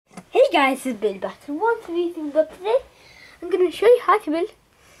Guys, it's Bill back to one amazing but today I'm going to show you how to build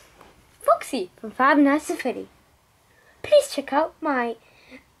Foxy from fnaf. Please check out my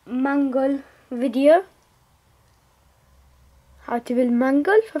mangle video, how to build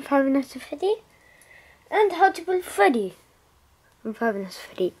mangle from fnaf, and how to build Freddy from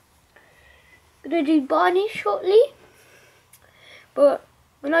fnaf. I'm going to do Barney shortly, but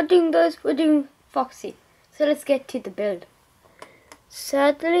we're not doing those, we're doing Foxy. So let's get to the build.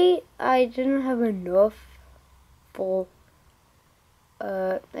 Sadly, I didn't have enough for,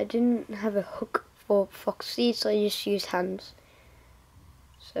 I didn't have a hook for Foxy, so I just used hands.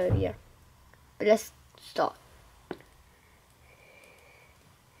 So yeah, but let's start.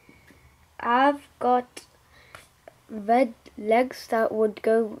 I've got red legs that would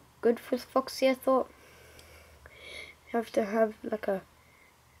go good for Foxy, I thought. You have to have like a,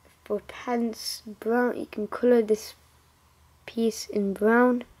 for pants brown, you can colour this piece in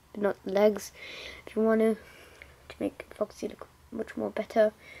brown, but not legs, if you want to make Foxy look much more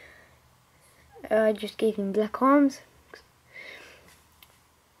better. I just gave him black arms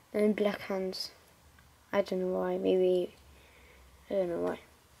and black hands. I don't know why, maybe, I don't know why.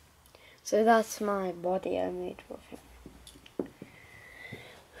 So that's my body I made for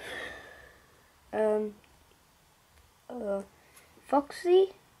him.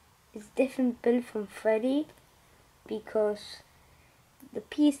 Foxy is different build from Freddy, because the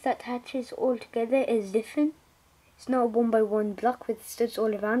piece that attaches all together is different. It's not a 1x1 block with studs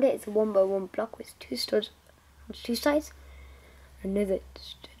all around it, it's a 1x1 block with two studs on two sides. Another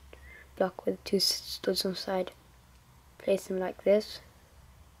stud block with two studs on the side. Place them like this,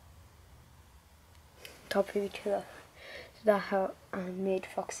 top of each other. So that's how I made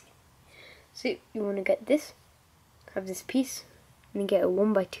Foxy. So you want to get this, have this piece, and get a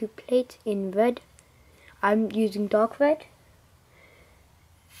 1x2 plate in red. I'm using dark red,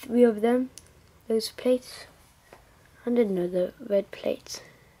 3 of them, those plates, and another red plate.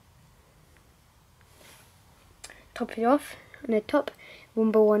 Top it off, and the top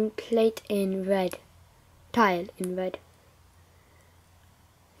 1x1 plate in red, tile in red.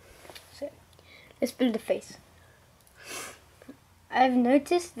 So let's build the face. I've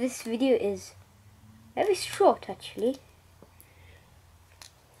noticed this video is very short actually.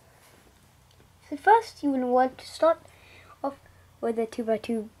 So first you will want to start off with a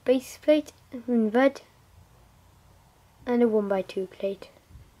 2x2 base plate in red and a 1x2 plate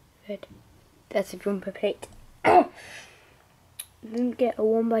red. That's a jumper plate. Then get a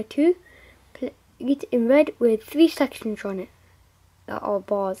 1x2 plate in red with 3 sections on it that are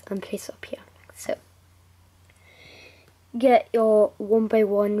bars and place up here like so. Get your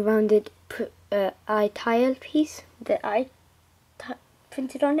 1x1 rounded eye tile piece, the eye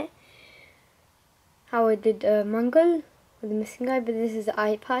printed on it. How I did mangle with the missing eye, but this is the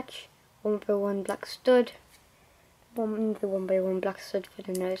eye patch. 1x1 black stud, the 1x1 black stud for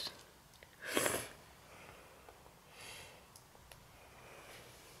the nose.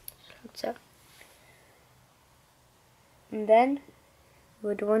 So, and then we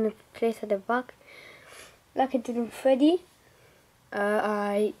would want to place at the back, like I did in Freddy.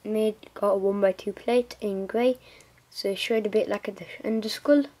 I got a 1x2 plate in grey, so it showed a bit like a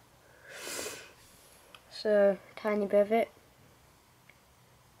underskull. So tiny bit of it.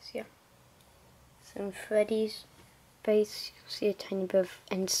 So yeah. So in Freddy's base, you'll see a tiny bit of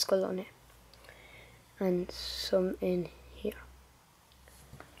end skull on it, and some in here.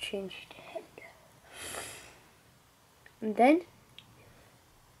 Change the head, and then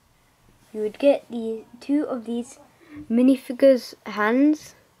you would get the 2 of these minifigures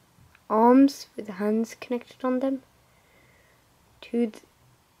hands, arms with the hands connected on them.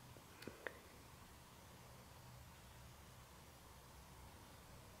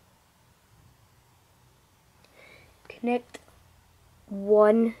 Connect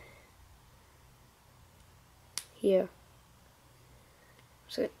one here.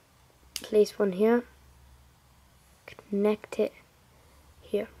 So place one here, connect it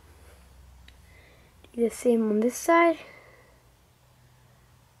here. Do the same on this side.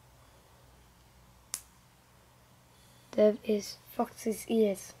 There is Foxy's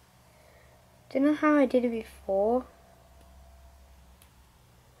ears. Don't know how I did it before.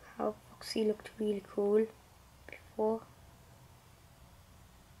 How Foxy looked really cool before.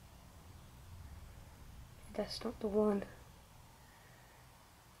 That's not the one.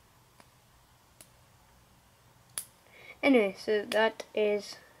 Anyway, so that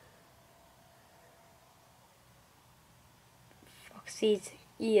is Foxy's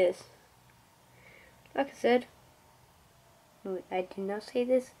ears. Like I said, I did not say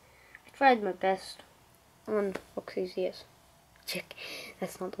this, I tried my best on Foxy's ears. Check,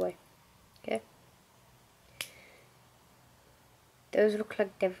 that's not the way. Okay. Those look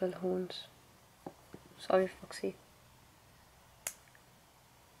like devil horns. Sorry, Foxy.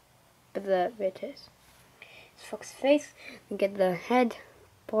 But there it is. It's Foxy's face. And get the head,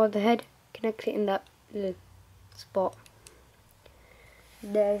 pull the head, connect it in that little spot.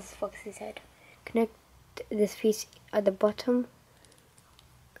 There's Foxy's head. Connect this piece at the bottom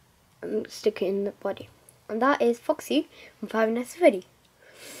and stick it in the body. And that is Foxy from Five Nights at Freddy.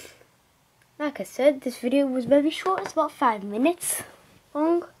 Like I said, this video was very short. It's about 5 minutes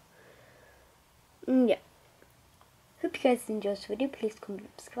long. Yeah. Hope you guys enjoyed this video. Please comment,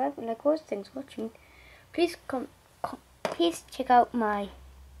 subscribe, and like always. Thanks for watching. Please please check out my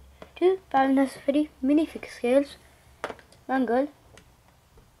 2 Five Nights at Freddy minifigure scales, Mangle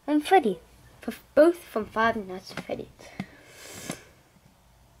and Freddy, both from Five Nights at Freddy.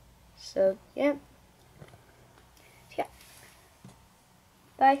 So yeah.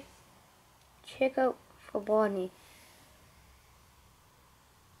 Bye. Check out for Barney.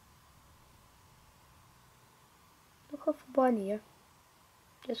 Look out for Barney, yeah.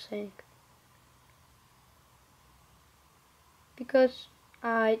 Just saying. Because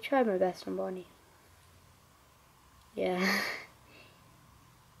I tried my best on Barney. Yeah.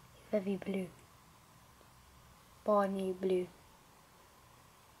 He's very blue. Barney blue.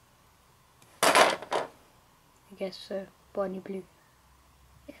 I guess so. Barney blue.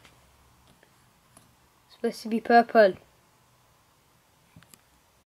 Yeah. Supposed to be purple.